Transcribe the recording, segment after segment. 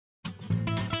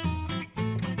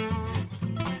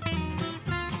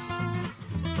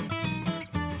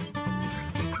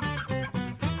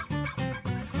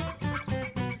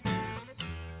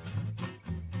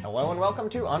Hello and welcome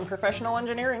to Unprofessional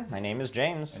Engineering. My name is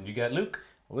James. And you got Luke.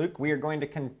 Luke, we are going to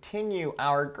continue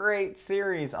our great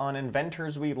series on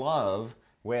inventors we love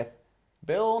with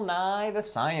Bill Nye the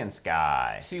Science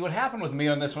Guy. See, what happened with me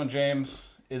on this one, James,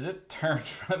 is it turned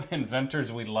from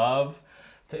inventors we love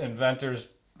to inventors,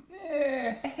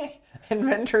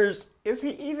 Inventors, is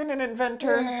he even an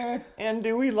inventor? And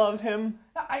do we love him?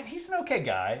 He's an okay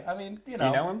guy. I mean, Do you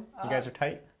know him? You guys are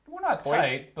tight? We're not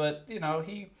tight, but, you know,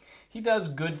 he does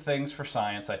good things for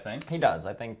science, I think. He does.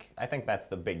 I think that's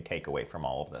the big takeaway from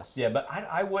all of this. Yeah, but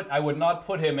I would not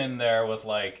put him in there with,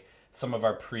 like, some of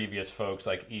our previous folks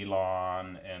like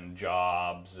Elon and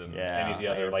Jobs and any of the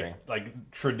other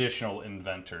like traditional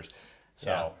inventors. So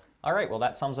yeah. All right, well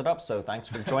that sums it up. So thanks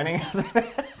for joining us.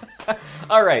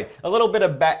 All right, a little bit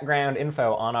of background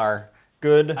info on our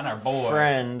good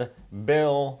friend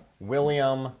Bill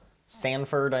William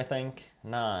Sanford, I think.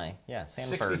 Nye. Yeah,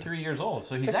 Sanford. 63 years old.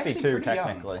 So he's 62 actually pretty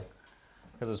technically.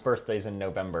 Because his birthday's in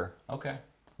November. Okay.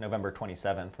 November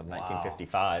 27th of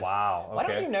 1955. Wow. Okay. Why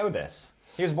don't you know this?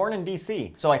 He was born in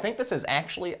D.C., so I think this is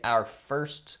actually our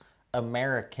first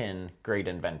American great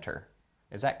inventor.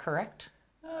 Is that correct?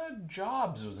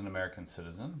 Jobs was an American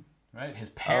citizen, right? His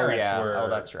parents were. Oh,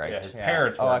 that's right. Yeah, his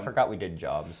parents were. Oh, I forgot we did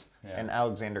Jobs. Yeah. And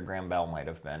Alexander Graham Bell might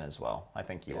have been as well. I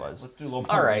think he was. Let's do a little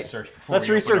more research before Let's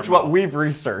research what we've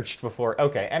researched before.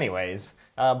 Okay, anyways.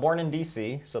 Born in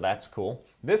D.C., so that's cool.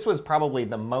 This was probably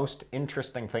the most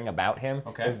interesting thing about him,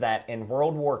 is that in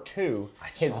World War II,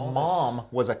 his mom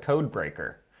was a code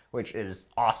breaker, which is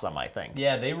awesome, I think.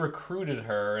 Yeah, they recruited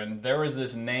her, and there was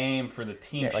this name for the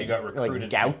team she got recruited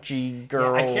to. Like Gouchy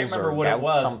Girls, I can't remember what it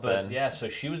was, something. But yeah, so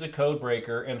she was a code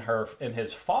breaker, and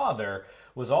his father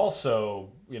was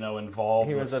also, involved.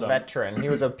 He was a veteran. He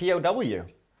was a POW.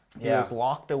 He was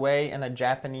locked away in a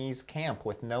Japanese camp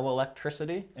with no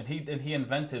electricity. And he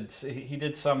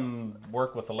did some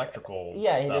work with electrical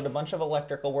stuff. He did a stuff. bunch of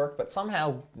electrical work, but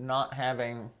somehow not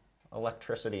having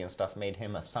electricity and stuff made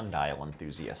him a sundial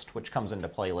enthusiast, which comes into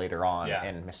play later on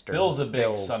in Mr. Bill's a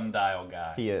big sundial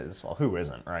guy. He is. Well, who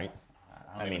isn't, right?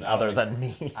 I mean, other than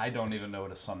me. I don't even know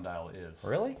what a sundial is.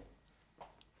 Really?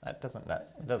 That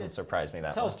doesn't surprise me that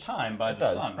much. It tells time by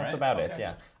the sun, right? That's about it,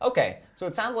 yeah. Okay, so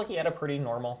it sounds like he had a pretty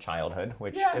normal childhood,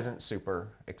 which isn't super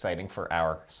exciting for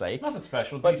our sake. Nothing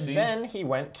special, But DC. then he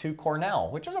went to Cornell,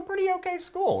 which is a pretty okay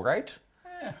school, right?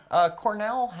 Yeah.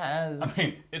 Cornell has... I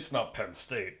mean, it's not Penn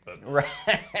State, but... Right.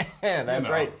 That's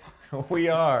right. We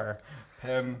are.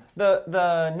 Penn... The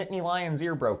Nittany Lion's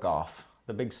ear broke off.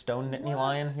 The big stone Nittany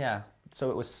Lion, yeah. So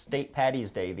it was State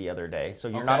Patty's Day the other day. So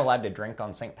you're not allowed to drink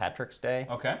on St. Patrick's Day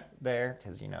there,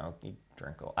 because, you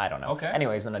drink, I don't know. Okay.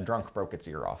 Anyways, and a drunk broke its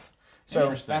ear off.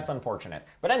 So that's unfortunate.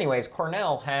 But anyways,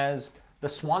 Cornell has the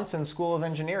Swanson School of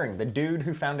Engineering. The dude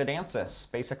who founded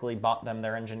ANSYS basically bought them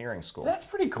their engineering school. That's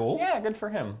pretty cool. Yeah, good for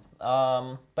him.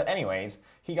 But anyways,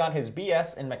 he got his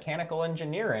BS in mechanical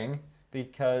engineering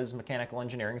because mechanical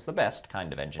engineering is the best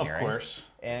kind of engineering. Of course.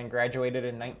 And graduated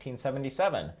in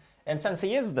 1977. And since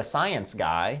he is the science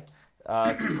guy,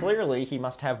 clearly he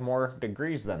must have more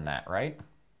degrees than that, right?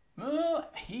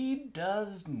 He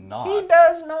does not. He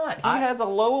does not. He has a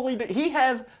lowly... He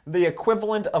has the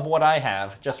equivalent of what I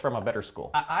have, just from a better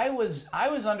school. I was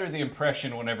under the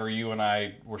impression whenever you and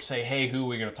I were saying, hey, who are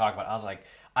we going to talk about? I was like,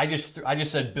 I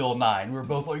just said Bill Nye, and we were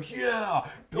both like, yeah,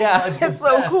 Bill Nye's the it's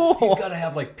so best. cool. He's got to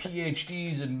have like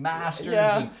PhDs and masters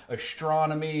and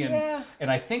astronomy,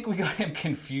 and I think we got him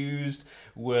confused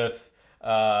with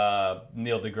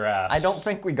Neil deGrasse. I don't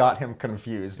think we got him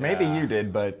confused. Maybe you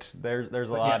did, but there's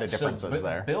a lot of differences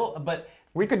there. But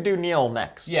we could do Neil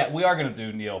next. Yeah, we are going to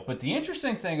do Neil. But the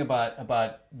interesting thing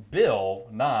about Bill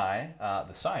Nye,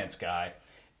 the science guy,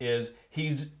 is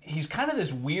he's kind of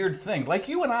this weird thing. Like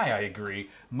you and I agree.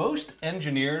 Most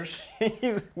engineers...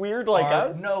 He's weird like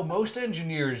us? No, most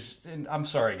engineers... And I'm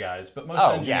sorry, guys, but most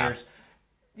engineers...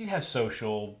 You have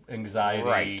social anxiety.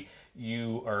 Right.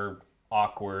 You are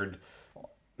awkward.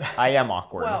 I am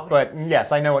awkward. But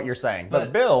yes, I know what you're saying.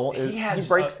 But Bill, he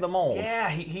breaks the mold. Yeah,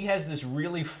 he has this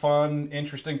really fun,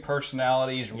 interesting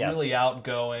personality. He's really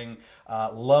outgoing.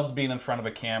 Loves being in front of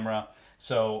a camera.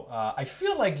 So I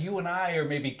feel like you and I are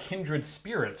maybe kindred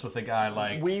spirits with a guy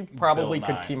like We probably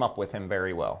could team up with him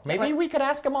very well. Maybe we could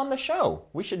ask him on the show.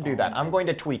 We should do that. I'm going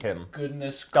to tweet him.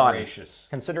 Goodness Done. gracious.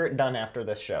 Consider it done after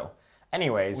this show.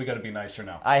 Anyways, we got to be nicer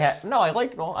now.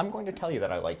 Well, I'm going to tell you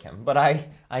that I like him, but I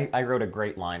wrote a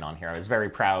great line on here. I was very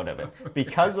proud of it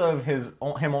because of him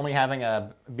only having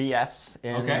a BS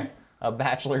in a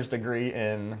bachelor's degree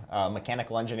in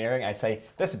mechanical engineering. I say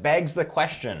this begs the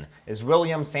question: is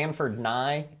William Sanford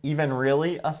Nye even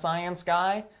really a science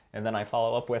guy? And then I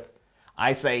follow up with,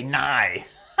 I say Nye.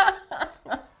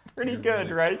 pretty good,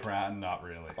 really right? Not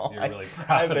really. Oh, You're really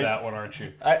proud of that one, aren't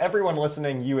you? Everyone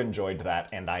listening, you enjoyed that,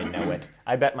 and I know it.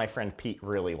 I bet my friend Pete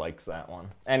really likes that one.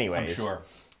 Anyways. I'm sure.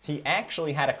 He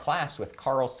actually had a class with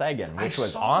Carl Sagan, which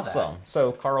was saw awesome. that.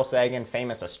 So Carl Sagan,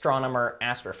 famous astronomer,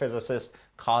 astrophysicist,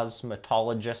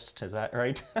 cosmetologist, is that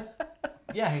right?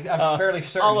 Yeah, I'm fairly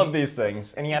certain. All of these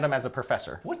things, and he had him as a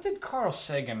professor. What did Carl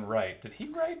Sagan write? Did he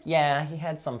write? Yeah, he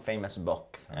had some famous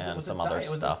book and some other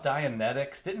stuff. Was it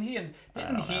Dianetics? Didn't he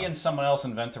and someone else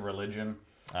invent a religion?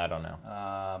 I don't know.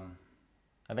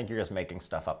 I think you're just making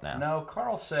stuff up now. No,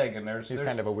 Carl Sagan. He's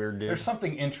kind of a weird dude. There's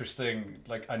something interesting,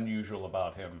 like unusual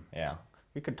about him. Yeah,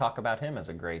 we could talk about him as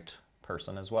a great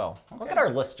person as well. Okay. Look at our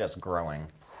list just growing.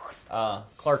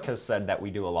 Clark has said that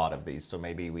we do a lot of these, so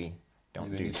maybe we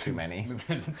don't do too many.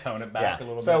 Tone it back a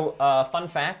little bit. So, fun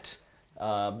fact,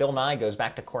 Bill Nye goes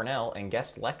back to Cornell and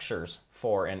guest lectures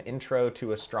for an Intro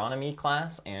to Astronomy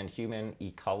class and Human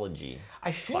Ecology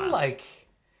I feel class. like,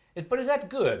 but is that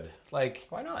good? Like,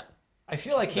 why not? I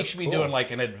feel like he should be doing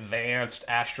like an advanced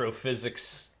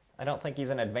astrophysics. I don't think he's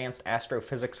an advanced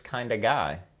astrophysics kind of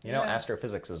guy. You know,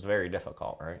 astrophysics is very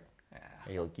difficult, right?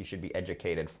 Yeah. You should be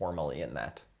educated formally in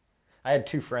that. I had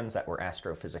 2 friends that were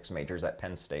astrophysics majors at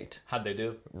Penn State. How'd they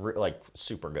do? Like,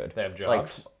 super good. They have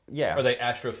jobs? Yeah. Are they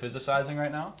astrophysicizing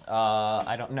right now?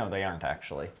 I don't know. They aren't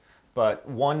actually. But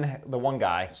the one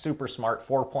guy, super smart,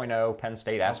 4.0, Penn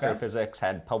State astrophysics,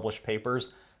 had published papers,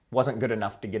 wasn't good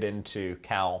enough to get into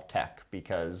Cal Tech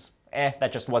because,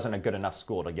 that just wasn't a good enough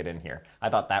school to get in here. I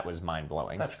thought that was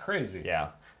mind-blowing. That's crazy. Yeah.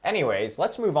 Anyways,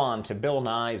 let's move on to Bill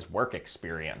Nye's work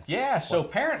experience. Yeah, so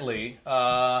apparently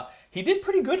he did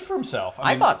pretty good for himself.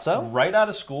 I thought so. Right out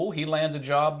of school, he lands a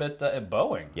job at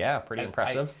Boeing. Yeah, pretty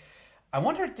impressive. I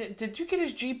wonder, did you get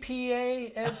his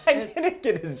GPA? I didn't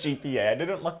get his GPA. I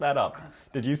didn't look that up.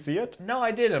 Did you see it? No,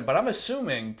 I didn't, but I'm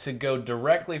assuming to go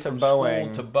directly from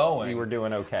Boeing, school to Boeing. You were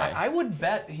doing okay. I would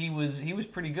bet he was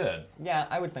pretty good. Yeah,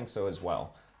 I would think so as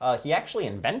well. He actually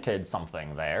invented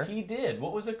something there. He did.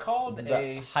 What was it called?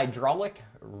 The hydraulic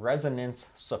resonance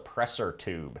suppressor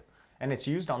tube. And it's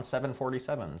used on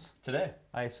 747s. Today.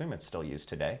 I assume it's still used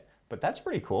today. But that's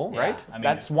pretty cool, Yeah, right? I mean,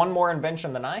 that's one more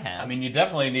invention than I have. I mean, you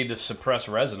definitely need to suppress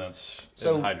resonance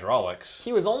in hydraulics.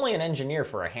 He was only an engineer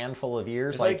for a handful of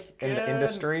years, in the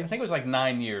industry. I think it was like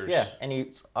 9 years. Yeah, and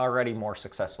he's already more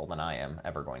successful than I am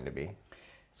ever going to be.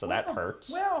 So that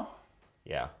hurts. Well.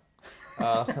 Yeah.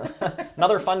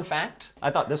 Another fun fact, I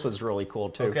thought this was really cool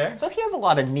too. Okay. So he has a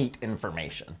lot of neat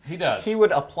information. He does. He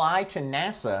would apply to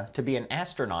NASA to be an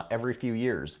astronaut every few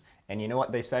years. And you know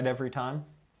what they said every time?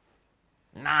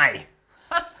 Nye.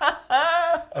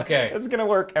 Okay. It's going to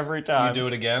work every time. You do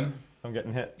it again, I'm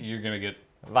getting hit. you're going to get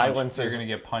Violence You're going to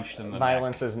get punched in the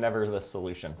Violence is never the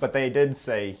solution. But they did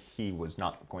say he was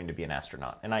not going to be an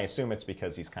astronaut. And I assume it's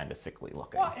because he's kind of sickly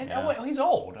looking. Well, and he's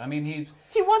old. I mean,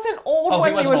 He wasn't old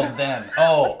when he wasn't old then.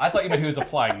 Oh, I thought you meant he was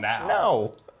applying now.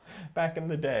 No. Back in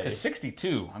the day. Because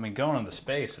 62. I mean, going into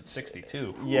space at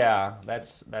 62. Yeah,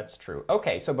 that's true.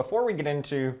 Okay, so before we get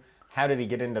into how did he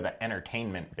get into the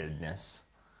entertainment business,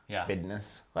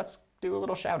 let's do a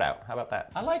little shout out. How about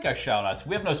that? I like our shout outs.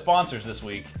 We have no sponsors this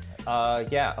week.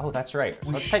 Yeah. Oh, that's right.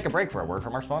 Let's take a break for a word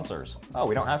from our sponsors. Oh,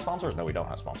 we don't have sponsors? No, we don't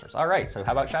have sponsors. All right, so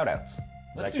how about shout outs?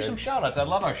 Let's do some shout outs. I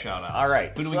love our shout outs. All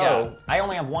right. Who do we got? I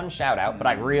only have one shout out, but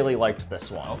I really liked this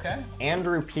one. Okay.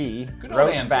 Andrew P. Good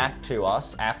wrote Andrew. back to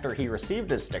us after he received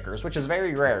his stickers, which is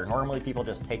very rare. Normally people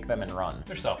just take them and run.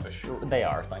 They're selfish. They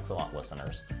are. Thanks a lot,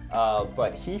 listeners.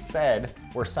 But he said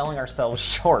we're selling ourselves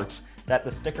short, that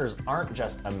the stickers aren't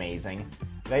just amazing.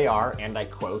 They are, and I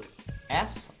quote,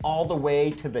 S all the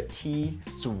way to the T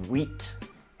sweet.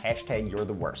 Hashtag you're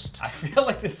the worst. I feel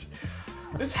like this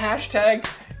hashtag,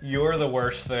 you're the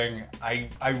worst thing, I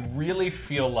really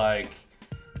feel like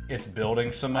it's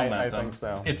building some momentum. I think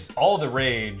so. It's all the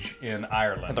rage in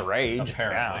Ireland. The rage,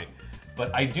 apparently. yeah.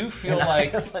 But I do feel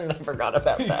like... I forgot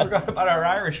about that. You forgot about our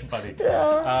Irish buddy.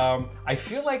 Yeah. I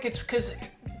feel like it's because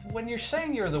when you're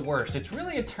saying you're the worst, it's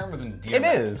really a term of endearment.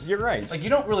 It is, you're right. Like, you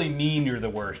don't really mean you're the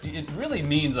worst. It really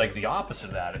means, like, the opposite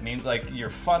of that. It means, like, you're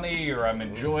funny or I'm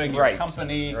enjoying your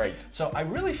company. Right. So I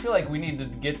really feel like we need to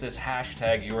get this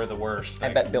hashtag you're the worst thing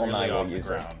I bet Bill really Nye will off the use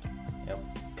it. ground. Yep.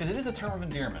 Because it is a term of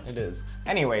endearment. It is.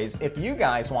 Anyways, if you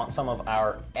guys want some of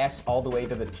our S all the way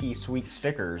to the T sweet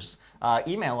stickers,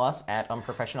 email us at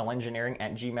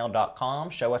unprofessionalengineering@gmail.com.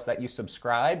 Show us that you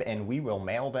subscribe, and we will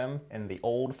mail them in the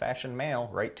old-fashioned mail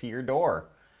right to your door.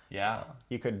 Yeah.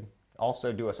 You could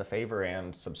also do us a favor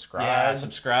and subscribe. Yeah,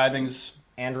 subscribing's...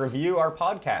 And review our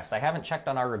podcast. I haven't checked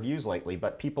on our reviews lately,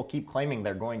 but people keep claiming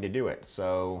they're going to do it.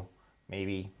 So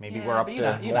maybe Yeah, we're up but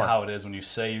to you know more. how it is when you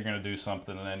say you're going to do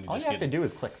something and then you All just you have to get, do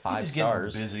is click you 5 just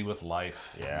stars. get busy with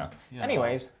life. Yeah. You know.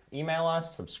 Anyways, email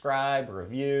us, subscribe,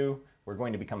 review. We're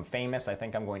going to become famous. I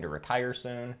think I'm going to retire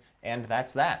soon. And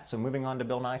that's that. So moving on to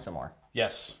Bill Nye some more.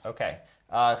 Yes. Okay.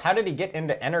 How did he get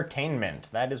into entertainment?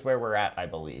 That is where we're at, I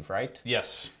believe, right?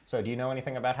 Yes. So do you know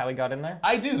anything about how he got in there?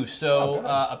 I do. So good.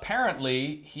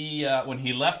 apparently, he when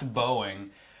he left Boeing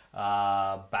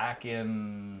back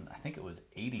in, I think it was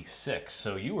 '86.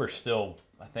 So you were still,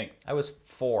 I think, I was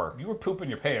 4. you were pooping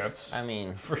your pants. I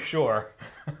mean, For sure.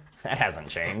 that hasn't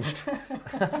changed.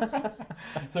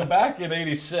 So back in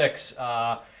 '86,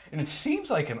 and it seems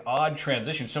like an odd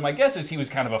transition. So my guess is he was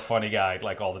kind of a funny guy,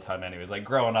 like all the time anyways. Like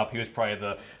growing up, he was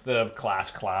probably the class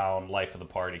clown, life of the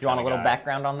party. Do you want a little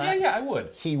background on that? Yeah, I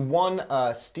would. He won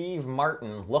a Steve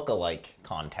Martin look-alike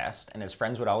contest, and his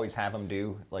friends would always have him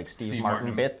do like Steve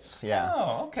Martin bits. Yeah.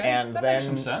 Oh, okay. And That then makes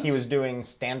some sense. he was doing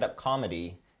stand-up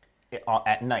comedy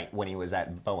at night when he was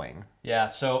at Boeing. Yeah,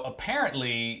 so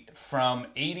apparently from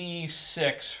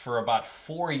 '86 for about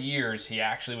 4 years, he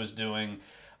actually was doing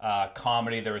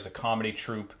comedy. There was a comedy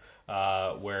troupe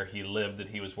where he lived that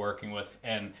he was working with.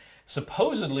 And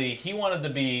supposedly he wanted to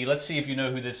be, let's see if you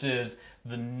know who this is,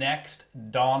 the next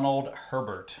Donald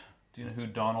Herbert. Do you know who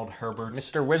Donald Herbert's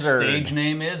Mr. Wizard. stage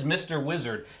name is? Mr.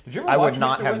 Wizard. Did you ever I watch would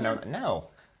not Mr. have Wizard? known. No.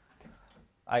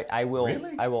 I will.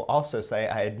 Really? I will also say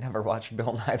I had never watched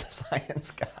Bill Nye the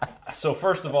Science Guy. So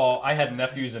first of all, I had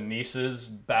nephews and nieces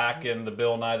back in the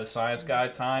Bill Nye the Science Guy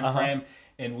time frame,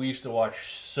 and we used to watch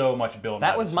so much Bill Nye.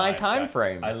 That was the my Science time Guy.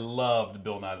 frame. I loved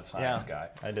Bill Nye the Science Guy.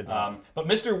 I did not. But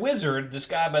Mr. Wizard, this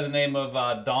guy by the name of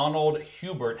Donald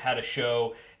Hubert, had a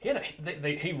show.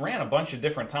 He ran a bunch of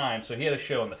different times. So he had a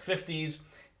show in the '50s,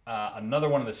 another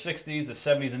one in the '60s, the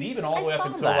 '70s, and even all the way up saw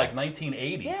until that. like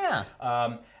 1980.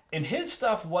 Yeah. And his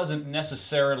stuff wasn't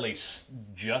necessarily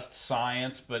just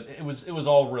science, but it was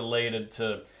all related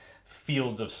to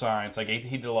fields of science. Like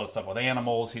he did a lot of stuff with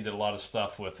animals. He did a lot of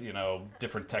stuff with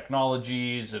different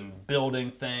technologies and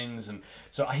building things. And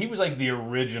so he was like the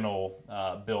original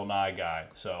Bill Nye guy.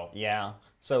 So Yeah.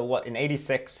 So what in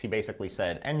 '86 he basically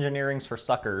said, "Engineering's for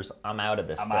suckers. I'm out of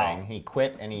this thing." out. He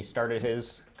quit and he started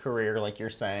his career, like you're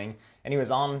saying, and he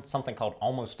was on something called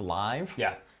Almost Live.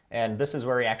 yeah. And this is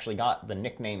where he actually got the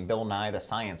nickname Bill Nye the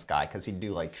Science Guy, because he'd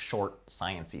do like short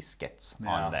sciencey skits Yeah.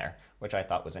 on there, which I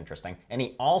thought was interesting. And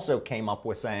he also came up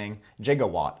with saying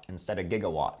gigawatt instead of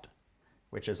gigawatt,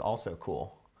 which is also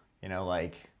cool.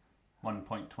 Like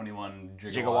 1.21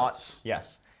 gigawatts.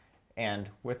 Yes. And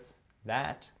with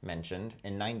that mentioned,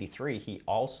 in '93 he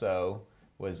also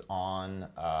was on,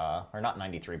 or not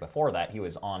 '93, before that he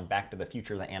was on Back to the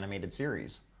Future, the animated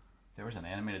series. There was an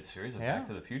animated series of Yeah. Back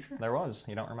to the Future? There was.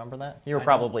 You don't remember that? You were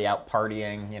probably out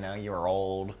partying, you were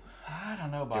old, I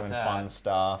don't know about doing that. fun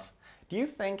stuff. Do you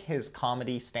think his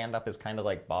comedy stand-up is kind of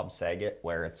like Bob Saget,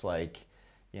 where it's like,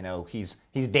 he's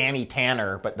Danny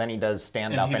Tanner, but then he does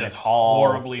stand-up he and does it's all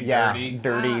horribly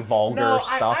dirty. vulgar No,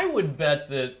 stuff? I would bet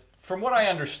that, from what I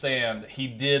understand, he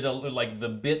did, like the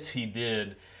bits he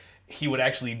did, he would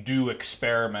actually do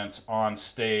experiments on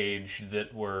stage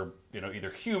that were, either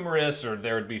humorous or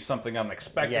there would be something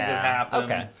unexpected that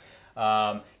happened.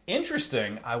 Okay.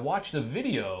 Interesting, I watched a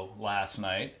video last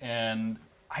night and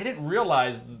I didn't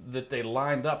realize that they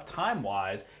lined up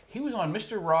time-wise. He was on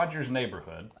Mr. Rogers'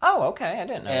 Neighborhood. Oh, okay. I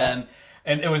didn't know that.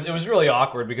 And it was really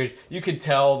awkward because you could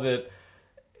tell that,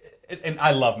 and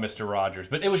I love Mr. Rogers,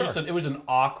 but it was just it was an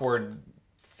awkward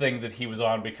thing that he was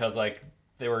on because like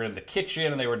they were in the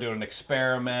kitchen and they were doing an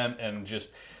experiment and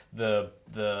just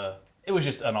it was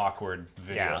just an awkward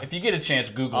video. Yeah. If you get a chance,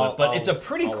 Google it. But it's a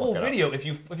pretty I'll cool look it up. video. If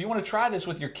you want to try this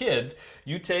with your kids,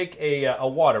 you take a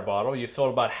water bottle, you fill it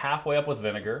about halfway up with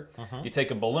vinegar, you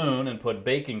take a balloon and put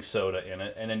baking soda in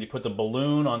it, and then you put the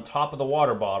balloon on top of the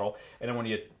water bottle, and then when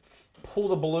you pull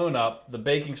the balloon up, the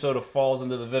baking soda falls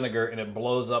into the vinegar and it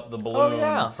blows up the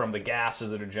balloon from the gases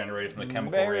that are generated from the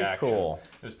chemical Very reaction. cool.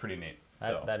 It was pretty neat.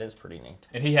 That is pretty neat.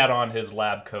 And he had on his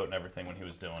lab coat and everything when he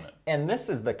was doing it. And this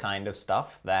is the kind of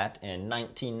stuff that in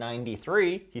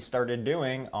 1993 he started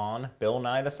doing on Bill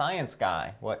Nye the Science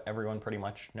Guy, what everyone pretty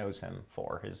much knows him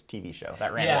for, his TV show.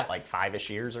 That ran, what, like 5-ish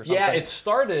years or something? Yeah, it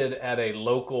started at a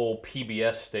local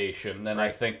PBS station. Then I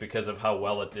Right. think because of how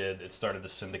well it did, it started to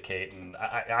syndicate. And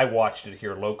I watched it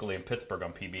here locally in Pittsburgh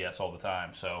on PBS all the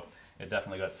time. So it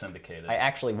definitely got syndicated. I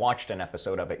actually watched an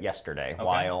episode of it yesterday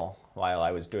while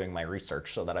I was doing my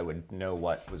research so that I would know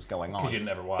what was going on. Because you'd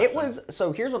never watched it.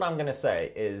 So here's what I'm going to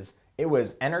say is it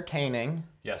was entertaining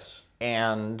Yes.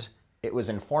 and it was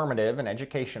informative and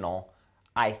educational.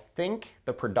 I think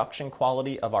the production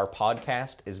quality of our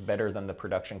podcast is better than the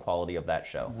production quality of that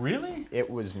show. Really? It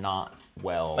was not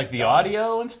well Like the done.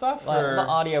 audio and stuff? Well, Or? the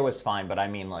audio was fine, but I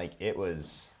mean, like, it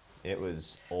was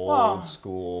old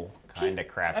school, kind of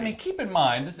crappy. I mean, keep in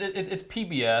mind, it's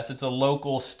PBS. It's a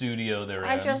local studio they're in.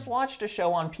 I just watched a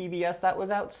show on PBS that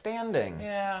was outstanding.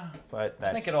 Yeah. But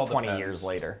that's think it all 20 depends. years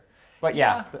later. But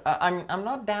yeah, I'm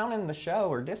not down in the show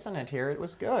or dissing it here. It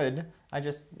was good.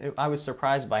 I was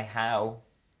surprised by how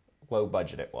low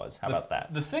budget it was. How about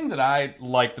that? The thing that I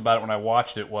liked about it when I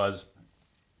watched it was,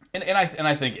 and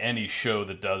I think any show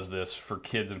that does this for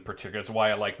kids in particular, it's why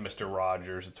I liked Mr.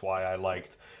 Rogers. It's why I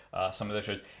liked some of the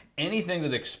shows. Anything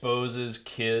that exposes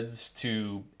kids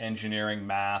to engineering,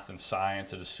 math, and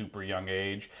science at a super young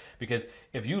age. Because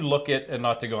if you look at, and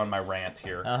not to go on my rant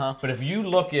here, but if you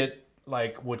look at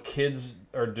like what kids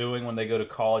are doing when they go to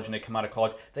college and they come out of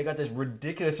college, they got this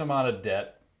ridiculous amount of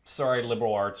debt. Sorry,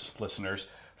 liberal arts listeners,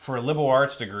 for a liberal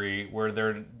arts degree where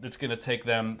it's going to take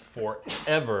them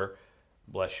forever,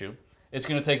 bless you, it's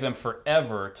going to take them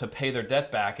forever to pay their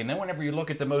debt back. And then whenever you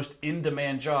look at the most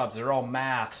in-demand jobs, they're all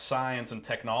math, science, and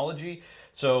technology.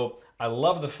 So I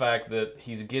love the fact that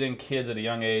he's getting kids at a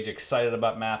young age excited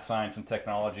about math, science, and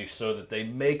technology so that they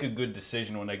make a good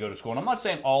decision when they go to school. And I'm not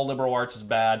saying all liberal arts is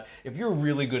bad. If you're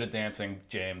really good at dancing,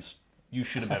 James, you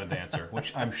should have been a dancer,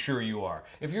 which I'm sure you are.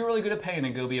 If you're really good at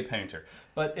painting, go be a painter.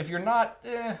 But if you're not,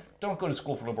 don't go to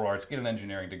school for liberal arts. Get an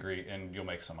engineering degree and you'll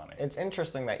make some money. It's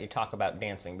interesting that you talk about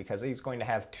dancing because he's going to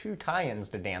have 2 tie-ins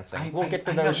to dancing. We'll get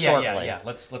to those know. shortly. Yeah.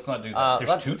 Let's not do that.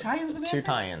 There's 2 tie-ins to dancing? 2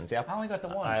 tie-ins, yep. I only got the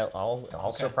one.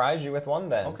 I'll surprise you with one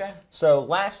then. Okay. So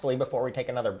lastly, before we take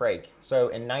another break, so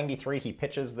in '93 he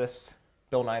pitches this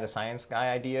Bill Nye the Science Guy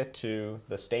idea to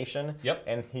the station. Yep.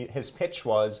 And his pitch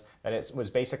was that it was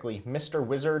basically Mr.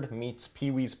 Wizard meets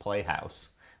Pee-wee's Playhouse,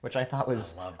 which I thought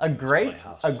was a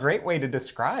great way to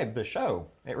describe the show.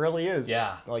 It really is.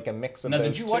 Yeah. Like a mix of now,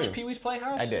 those did you two. watch Pee-wee's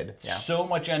Playhouse? I did, yeah. So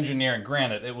much engineering.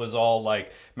 Granted, it was all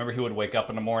like, remember he would wake up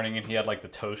in the morning and he had like the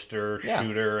toaster,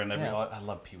 shooter, and everything. I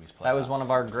love Pee-wee's Playhouse. That was one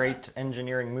of our great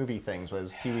engineering movie things,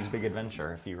 was Pee-wee's Big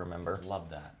Adventure, if you remember.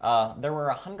 Love that. There were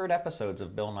 100 episodes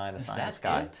of Bill Nye the Science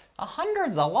Guy. It?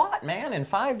 100's a lot, man, in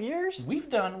 5 years. We've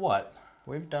done what?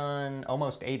 We've done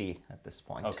almost 80 at this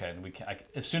point. Okay,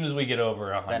 as soon as we get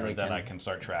over 100, then I can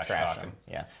start trash talking. Them.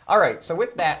 Yeah. All right, so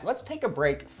with that, let's take a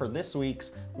break for this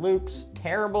week's Luke's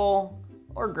terrible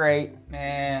or great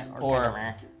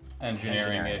or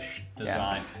engineering-ish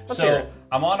design. Let's hear it.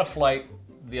 I'm on a flight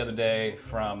the other day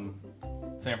from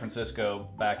San Francisco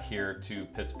back here to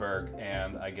Pittsburgh,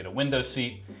 and I get a window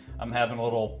seat. I'm having a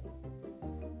little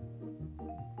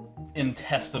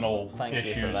intestinal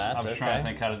issues. I'm just trying to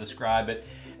think how to describe it.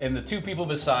 And the 2 people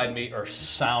beside me are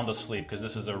sound asleep because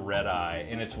this is a red eye.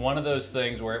 And it's one of those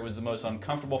things where it was the most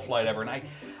uncomfortable flight ever. And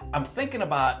I'm thinking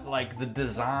about like the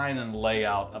design and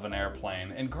layout of an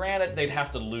airplane. And granted, they'd have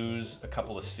to lose a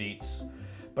couple of seats,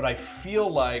 but I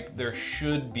feel like there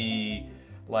should be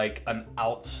like an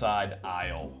outside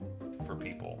aisle for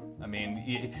people. I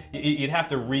mean, you'd have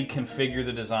to reconfigure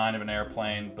the design of an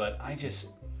airplane, but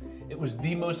it was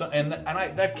the most,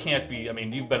 that can't be, I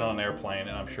mean, you've been on an airplane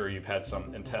and I'm sure you've had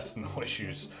some intestinal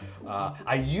issues.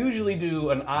 I usually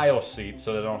do an aisle seat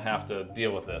so they don't have to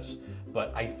deal with this.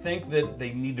 But I think that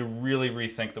they need to really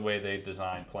rethink the way they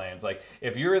design planes. Like,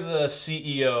 if you're the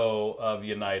CEO of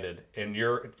United and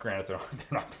granted,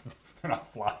 they're not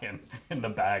flying in the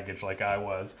baggage like I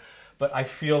was, but I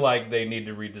feel like they need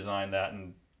to redesign that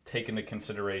and take into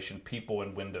consideration people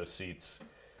in window seats.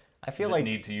 I feel like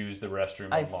need to use the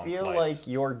restroom on long flights. I feel like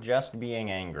you're just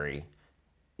being angry.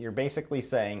 You're basically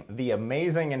saying the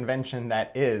amazing invention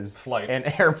that is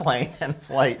an airplane and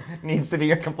flight needs to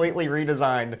be completely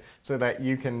redesigned so that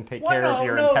you can take care of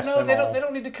your intestinal No, they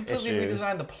don't need to completely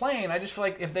redesign the plane. I just feel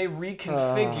like if they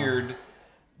reconfigured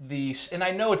and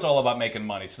I know it's all about making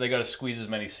money, so they got to squeeze as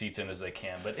many seats in as they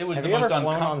can. But it was the most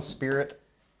flown on Spirit?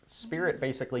 Spirit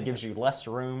basically gives you less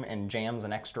room and jams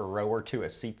an extra row or 2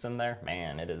 of seats in there.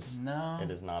 Man, it is not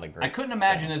a great I couldn't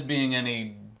imagine this being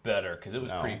any better because it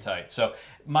was pretty tight. So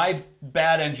my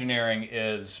bad engineering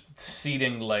is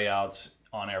seating layouts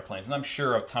on airplanes. And I'm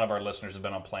sure a ton of our listeners have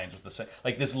been on planes with the same,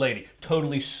 like this lady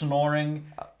totally snoring.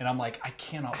 And I'm like, I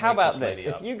cannot How wake about this lady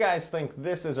this? up. If you guys think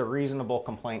this is a reasonable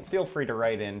complaint, feel free to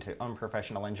write in to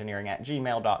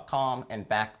unprofessionalengineering@gmail.com and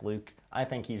back Luke. I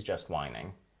think he's just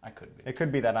whining. I could be. It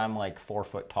could be that I'm like 4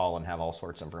 foot tall and have all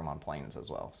sorts of room on planes as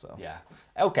well. So yeah.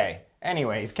 Okay.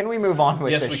 Anyways, can we move on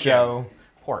with the show? Can.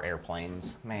 Poor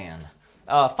airplanes, man.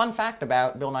 Fun fact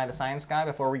about Bill Nye the Science Guy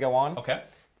before we go on. Okay.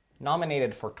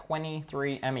 Nominated for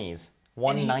 23 Emmys,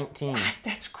 119.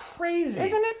 That's crazy,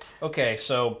 isn't it? Okay,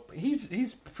 so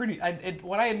he's pretty.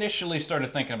 When I initially started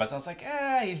thinking about this, I was like,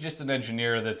 he's just an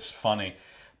engineer that's funny,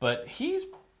 but he's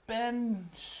been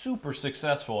super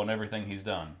successful in everything he's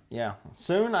done. Yeah.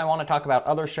 Soon I want to talk about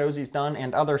other shows he's done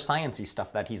and other sciencey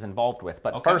stuff that he's involved with.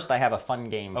 But first I have a fun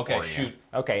game for you. Okay, shoot.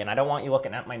 Okay, and I don't want you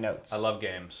looking at my notes. I love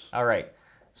games. All right.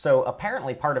 So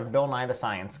apparently part of Bill Nye the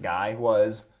Science Guy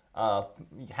was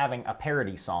having a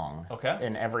parody song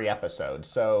in every episode.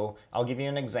 So I'll give you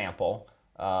an example.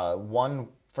 One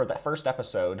for the first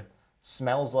episode,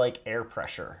 Smells Like Air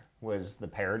Pressure was the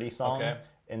parody song.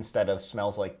 Instead of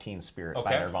Smells Like Teen Spirit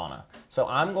by Nirvana. So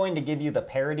I'm going to give you the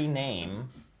parody name,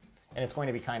 and it's going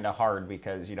to be kind of hard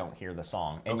because you don't hear the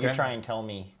song. And you try and tell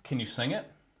me... Can you sing it?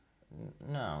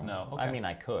 No. No, I mean,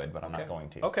 I could, but I'm not going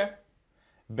to. Okay.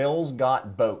 Bill's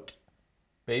Got Boat.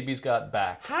 Baby's Got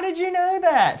Back. How did you know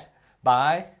that?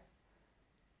 By?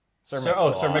 Sir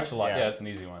Mix-a-Lot. Yes. Yeah, it's an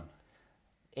easy one.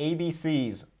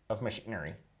 ABCs of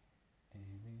Machinery.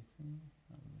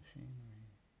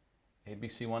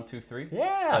 ABC 1, 2, 3?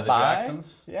 Yeah, the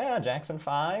Jacksons? Yeah, Jackson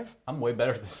 5. I'm way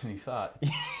better than you thought.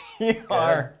 You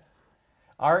are.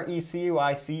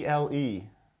 RECYCLE.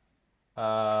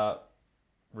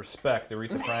 Respect,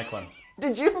 Aretha Franklin.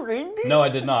 Did you read these? No, I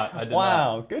did not.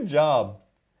 Wow, good job.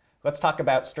 Let's talk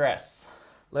about stress.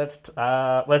 Let's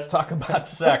talk about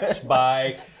sex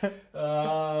by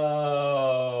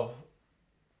I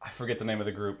forget the name of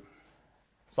the group.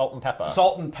 Salt and Pepper.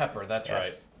 Salt and Pepper, that's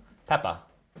right. Pepper.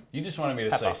 You just wanted me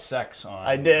to say sex on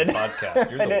I did. the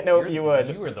podcast. I didn't know if you would.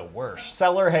 You were the worst.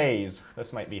 Cellar Haze.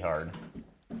 This might be hard.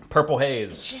 Purple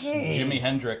Haze. Jeez. Jimi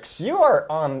Hendrix. You are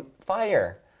on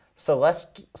fire.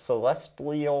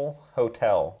 Celestial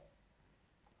Hotel.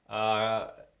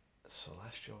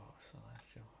 Celestial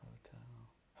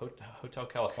Hotel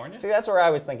California? See, that's where I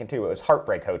was thinking too. It was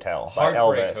Heartbreak Hotel by Elvis.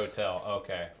 Heartbreak Hotel,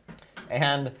 okay.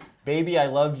 And Baby, I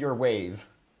Love Your Wave.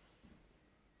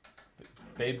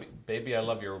 Baby, I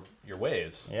Love Your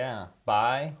Ways. Yeah,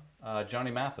 by?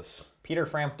 Johnny Mathis. Peter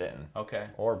Frampton. Okay.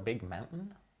 Or Big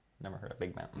Mountain. Never heard of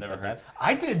Big Mountain. Never heard.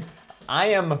 I did. I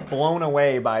am blown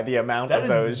away by the amount of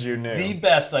those you knew. The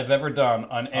best I've ever done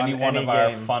on any one of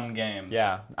our fun games.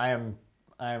 Yeah, I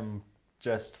am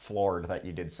just floored that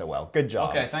you did so well. Good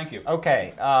job. Okay, thank you.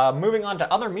 Okay, moving on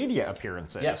to other media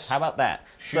appearances. Yes. How about that?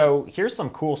 Sure. So here's some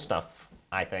cool stuff,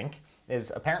 I think,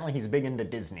 is apparently he's big into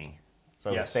Disney.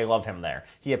 So they love him there.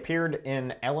 He appeared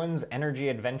in Ellen's Energy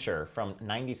Adventure from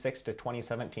 '96 to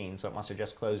 2017, so it must have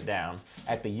just closed down,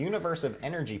 at the Universe of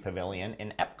Energy Pavilion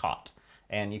in Epcot.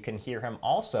 And you can hear him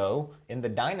also in the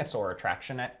dinosaur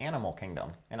attraction at Animal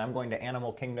Kingdom. And I'm going to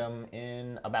Animal Kingdom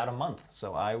in about a month,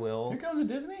 so I will... You're going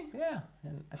to Disney? Yeah,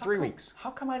 in 3 weeks. How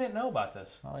come I didn't know about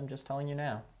this? Well, I'm just telling you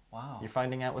now. Wow. You're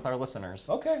finding out with our listeners.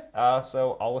 Okay.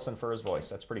 So I'll listen for his voice.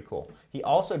 That's pretty cool. He's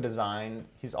also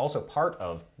part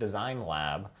of Design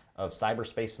Lab of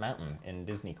Cyberspace Mountain in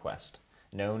Disney Quest,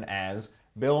 known as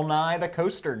Bill Nye the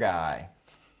Coaster Guy.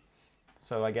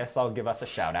 So I guess I'll give us a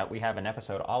shout out. We have an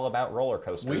episode all about roller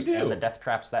coasters and the death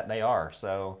traps that they are.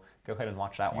 So go ahead and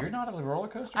watch that one. You're not a roller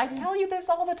coaster fan? I fan? tell you this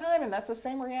all the time, and that's the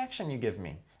same reaction you give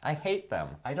me. I hate them.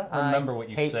 I don't remember what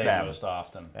you say most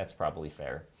often. That's probably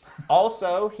fair.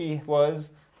 Also, he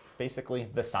was basically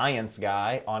the science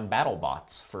guy on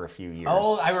BattleBots for a few years.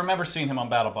 Oh, I remember seeing him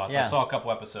on BattleBots. Yeah. I saw a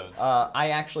couple episodes. I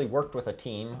actually worked with a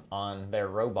team on their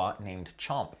robot named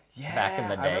Chomp back in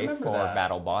the day for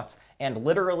BattleBots. And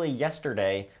literally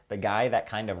yesterday, the guy that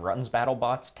kind of runs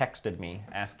BattleBots texted me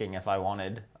asking if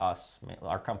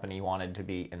our company wanted to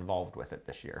be involved with it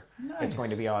this year. Nice. It's going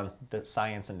to be on the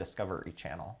Science and Discovery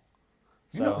channel.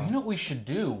 You know what we should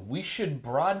do? We should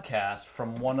broadcast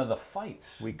from one of the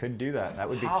fights. We could do that. That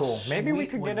would be cool. Maybe we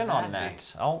could get in on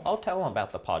that. I'll tell him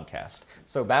about the podcast.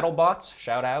 So BattleBots,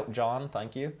 shout out, John,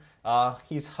 thank you.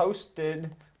 He's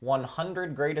hosted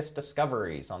 100 Greatest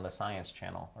Discoveries on the Science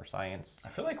Channel, or Science. I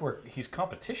feel like he's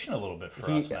competition a little bit for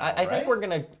us now, I think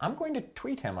I'm going to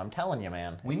tweet him. I'm telling you,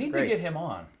 man. We need to get him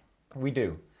on. We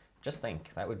do. Just think,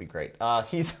 that would be great. I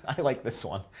like this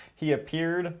one. He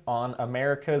appeared on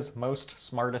America's Most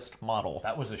Smartest Model.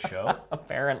 That was a show?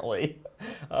 Apparently.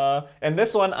 And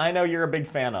this one, I know you're a big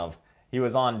fan of. He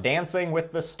was on Dancing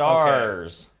with the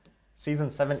Stars, season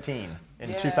 17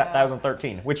 in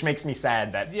 2013, which makes me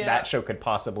sad that that show could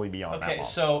possibly be on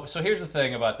that long. So here's the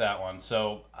thing about that one.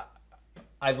 So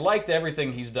I've liked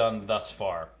everything he's done thus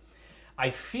far.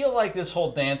 I feel like this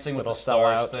whole Dancing with the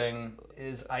Stars thing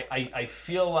is, I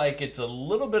feel like it's a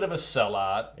little bit of a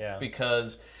sellout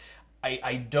because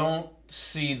I don't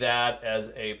see that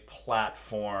as a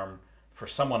platform for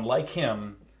someone like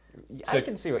him I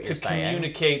can see what you're saying. To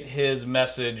communicate his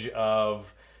message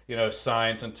of,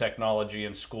 science and technology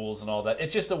in schools and all that.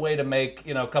 It's just a way to make,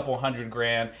 a couple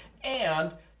 $100,000.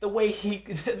 And the way he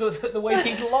pulled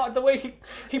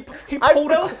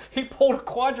a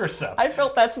quadricep. I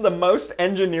felt that's the most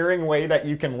engineering way that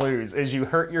you can lose, is you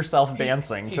hurt yourself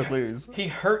dancing to lose. He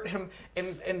hurt him,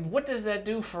 and what does that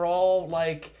do for all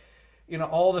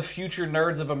all the future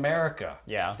nerds of America?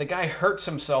 Yeah. The guy hurts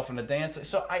himself in the dance.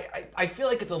 So I feel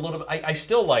like it's a little bit, I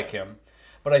still like him,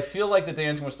 but I feel like the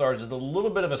Dancing with Stars is a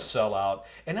little bit of a sellout.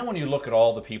 And then when you look at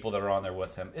all the people that are on there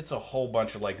with him, it's a whole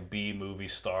bunch of B-movie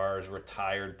stars,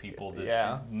 retired people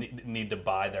that need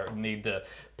to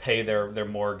pay their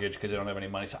mortgage because they don't have any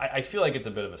money. So I feel like it's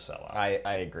a bit of a sellout.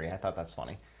 I agree. I thought that's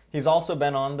funny. He's also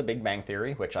been on The Big Bang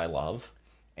Theory, which I love.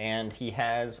 And he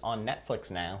has on Netflix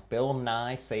now, Bill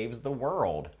Nye Saves the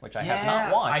World, which I have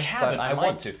not watched. I haven't. But I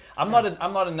want to. I'm not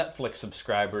a Netflix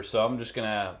subscriber, so I'm just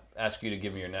gonna ask you to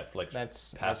give me your Netflix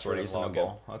password. That's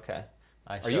reasonable. Okay.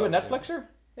 Are you a Netflixer?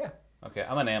 Yeah. Okay,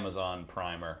 I'm an Amazon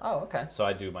Primer. Oh, okay. So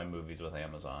I do my movies with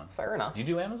Amazon. Fair enough. Do you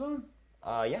do Amazon?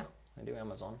 Yeah. I do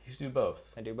Amazon. You do both?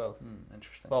 I do both.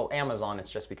 Interesting. Well, Amazon, it's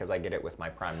just because I get it with my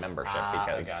Prime membership.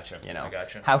 Because, I gotcha. I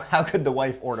gotcha. How could the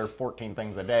wife order 14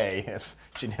 things a day if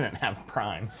she didn't have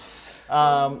Prime?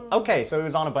 Okay, so he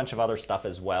was on a bunch of other stuff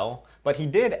as well, but he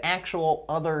did actual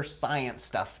other science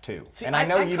stuff too. See, and I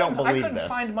know you don't believe this. I couldn't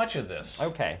find much of this.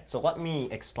 Okay, so let me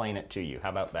explain it to you. How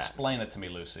about that? Explain it to me,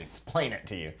 Lucy. Explain it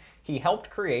to you. He helped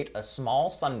create a small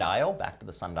sundial, back to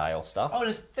the sundial stuff. Oh,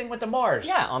 this thing with the Mars.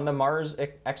 Yeah, on the Mars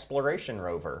exploration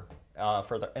rover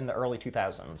in the early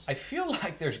 2000s. I feel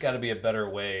like there's got to be a better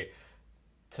way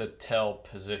to tell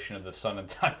position of the sun and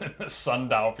time in the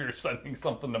sundial if you're sending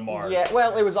something to Mars. Yeah,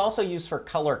 well, it was also used for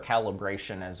color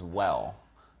calibration as well.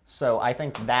 So I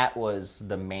think that was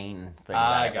the main thing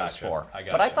that it was for.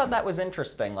 But I thought that was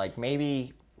interesting.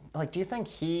 Maybe, do you think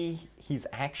he's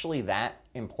actually that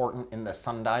important in the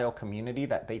sundial community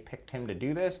that they picked him to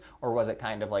do this? Or was it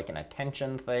kind of like an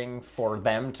attention thing for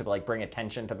them to bring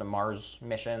attention to the Mars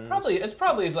missions?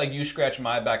 It's like you scratch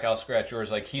my back, I'll scratch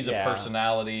yours. He's a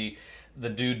personality. The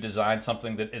dude designed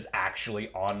something that is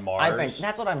actually on Mars. I think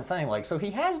that's what I'm saying. So he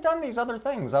has done these other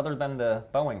things other than the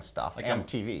Boeing stuff and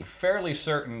TV. Fairly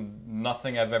certain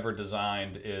nothing I've ever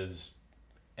designed is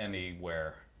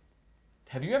anywhere.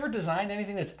 Have you ever designed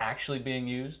anything that's actually being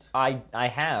used? I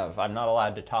have. I'm not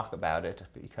allowed to talk about it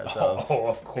because of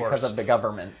course, because of the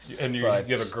governments. And you have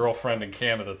a girlfriend in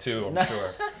Canada too, I'm sure.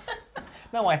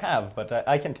 No, I have, but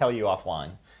I can tell you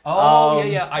offline. Oh,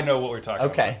 yeah, I know what we're talking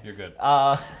about. Okay. You're good.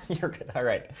 You're good. All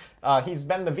right. He's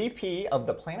been the VP of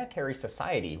the Planetary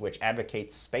Society, which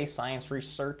advocates space science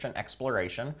research and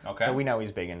exploration. Okay. So we know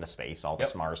he's big into space, all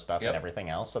this Mars stuff and everything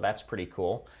else, so that's pretty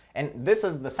cool. And this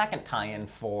is the second tie-in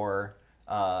for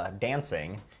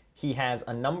dancing. He has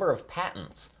a number of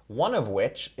patents, one of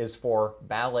which is for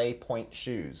ballet point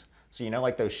shoes. So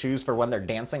those shoes for when they're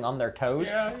dancing on their toes?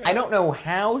 Yeah. I don't know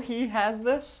how he has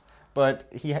this, but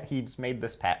he's made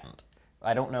this patent.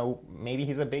 I don't know. Maybe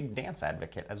he's a big dance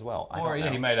advocate as well. I don't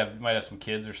know. He might have some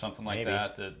kids or something like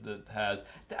that has.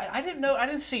 I didn't know. I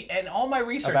didn't see in all my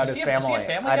research about his family. Is he a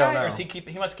family I don't guy, know.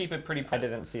 Or he must keep it pretty. I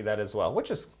didn't see that as well, which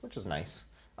is nice.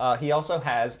 He also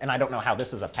has, and I don't know how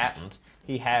this is a patent.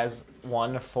 He has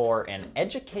one for an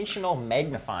educational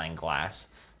magnifying glass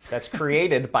that's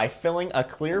created by filling a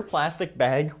clear plastic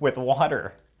bag with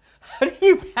water. How do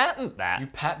you patent that? You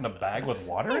patent a bag with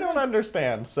water? I don't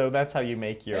understand. So that's how you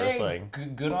make your thing.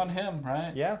 Good on him,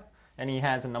 right? Yeah. And he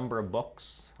has a number of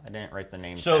books. I didn't write the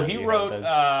names. So he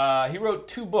wrote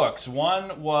 2 books.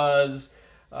 One was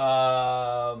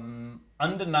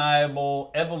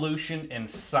Undeniable Evolution and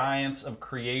Science of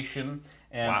Creation,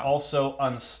 and also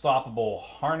Unstoppable: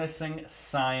 Harnessing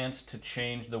Science to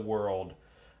Change the World.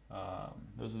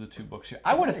 Those are the 2 books here.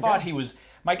 I would have thought he was.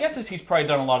 My guess is he's probably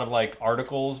done a lot of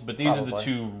articles, but these are the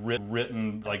 2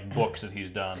 written books that he's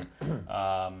done.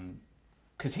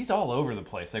 Because he's all over the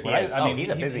place. He's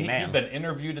a busy man. He's been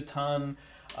interviewed a ton,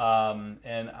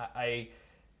 and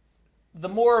the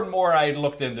more and more I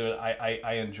looked into it,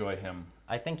 I enjoy him.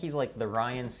 I think he's like the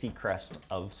Ryan Seacrest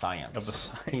of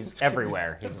science. He's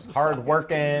everywhere. He's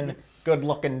hard-working,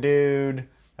 good-looking dude.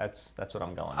 That's what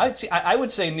I'm going with. I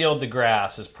would say Neil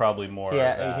deGrasse is probably more.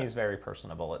 Yeah, he's very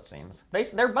personable. It seems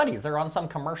they're buddies. They're on some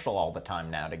commercial all the time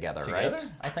now together, right?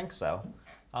 I think so.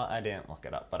 I didn't look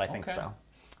it up, but I think so.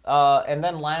 And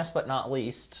then last but not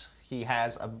least, he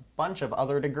has a bunch of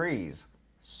other degrees,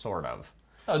 sort of.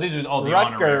 Oh, these are all the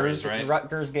honoraries, right?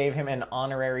 Rutgers gave him an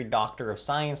honorary Doctor of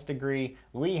Science degree.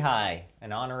 Lehigh,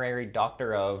 an honorary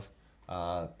Doctor of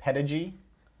Pedagogy,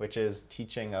 which is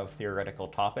teaching of theoretical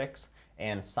topics.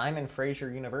 And Simon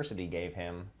Fraser University gave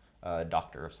him a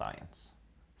Doctor of Science.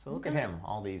 So look at him,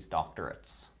 all these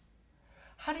doctorates.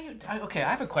 How do you... Okay, I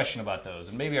have a question about those,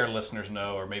 and maybe our listeners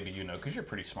know, or maybe you know, because you're a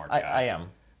pretty smart guy. I am.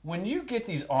 When you get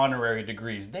these honorary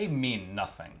degrees, they mean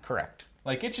nothing. Correct.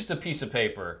 Like, it's just a piece of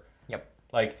paper. Yep.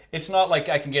 Like, it's not like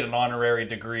I can get an honorary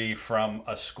degree from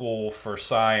a school for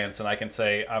science and I can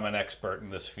say I'm an expert in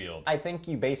this field. I think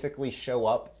you basically show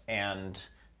up and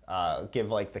give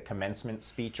like the commencement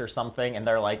speech or something, and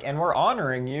they're like, and we're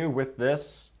honoring you with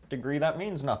this degree that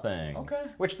means nothing. Okay.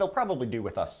 Which they'll probably do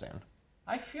with us soon.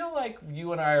 I feel like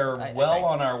you and I are well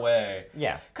on our way.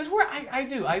 Yeah. Because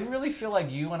I really feel like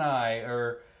you and I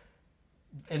are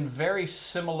in very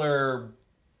similar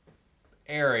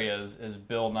areas as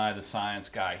Bill Nye the Science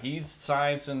Guy. He's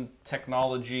science and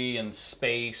technology and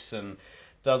space and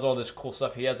does all this cool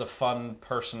stuff. He has a fun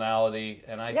personality,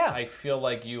 and I feel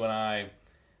like you and I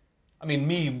mean,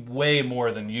 me way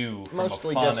more than you from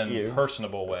mostly a fun just and you.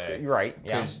 Personable way. Right,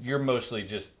 yeah. Because you're mostly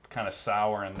just kind of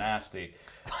sour and nasty.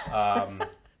 But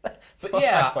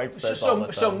yeah,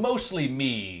 so mostly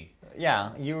me.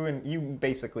 Yeah, you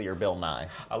basically are Bill Nye.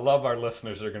 I love our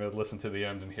listeners are going to listen to the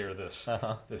end and hear this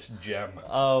this gem.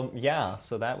 Yeah,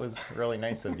 so that was really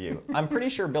nice of you. I'm pretty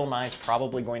sure Bill Nye's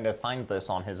probably going to find this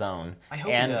on his own. I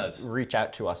hope and he does. Reach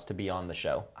out to us to be on the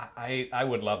show. I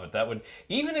would love it. That would,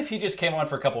 even if he just came on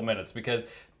for a couple minutes, because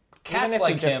cats even if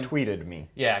like he just him tweeted me.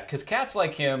 Yeah, because cats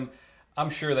like him, I'm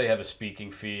sure they have a speaking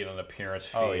fee and an appearance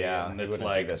fee. Oh yeah, and it's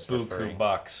like buku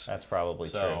bucks. That's probably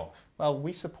true. Well,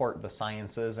 we support the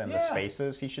sciences and the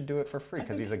spaces. He should do it for free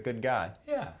because he's a good guy.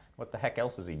 Yeah. What the heck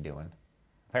else is he doing?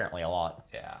 Apparently a lot.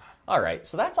 Yeah. All right,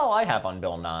 so that's all I have on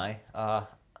Bill Nye.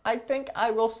 I think I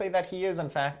will say that he is,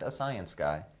 in fact, a science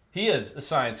guy. He is a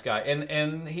science guy,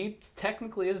 and he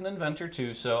technically is an inventor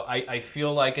too. So I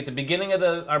feel like at the beginning of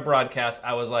our broadcast,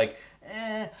 I was like,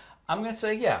 I'm going to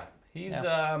say, yeah, he's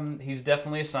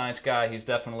definitely a science guy. He's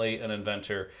definitely an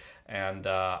inventor, and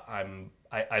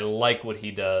I like what he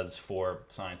does for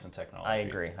science and technology. I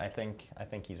agree. I think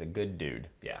he's a good dude.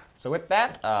 Yeah. So with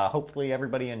that, hopefully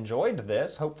everybody enjoyed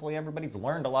this. Hopefully everybody's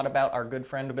learned a lot about our good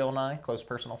friend Bill Nye, close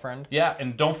personal friend. Yeah,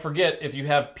 and don't forget, if you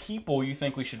have people you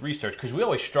think we should research, because we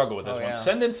always struggle with this one,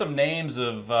 send in some names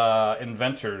of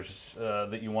inventors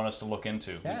that you want us to look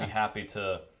into. We'd be happy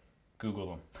to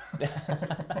Google them.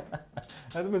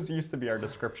 That was used to be our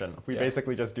description. We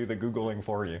basically just do the Googling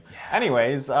for you.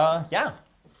 Anyways, yeah.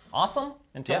 Awesome.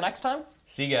 Until next time.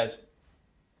 See you guys.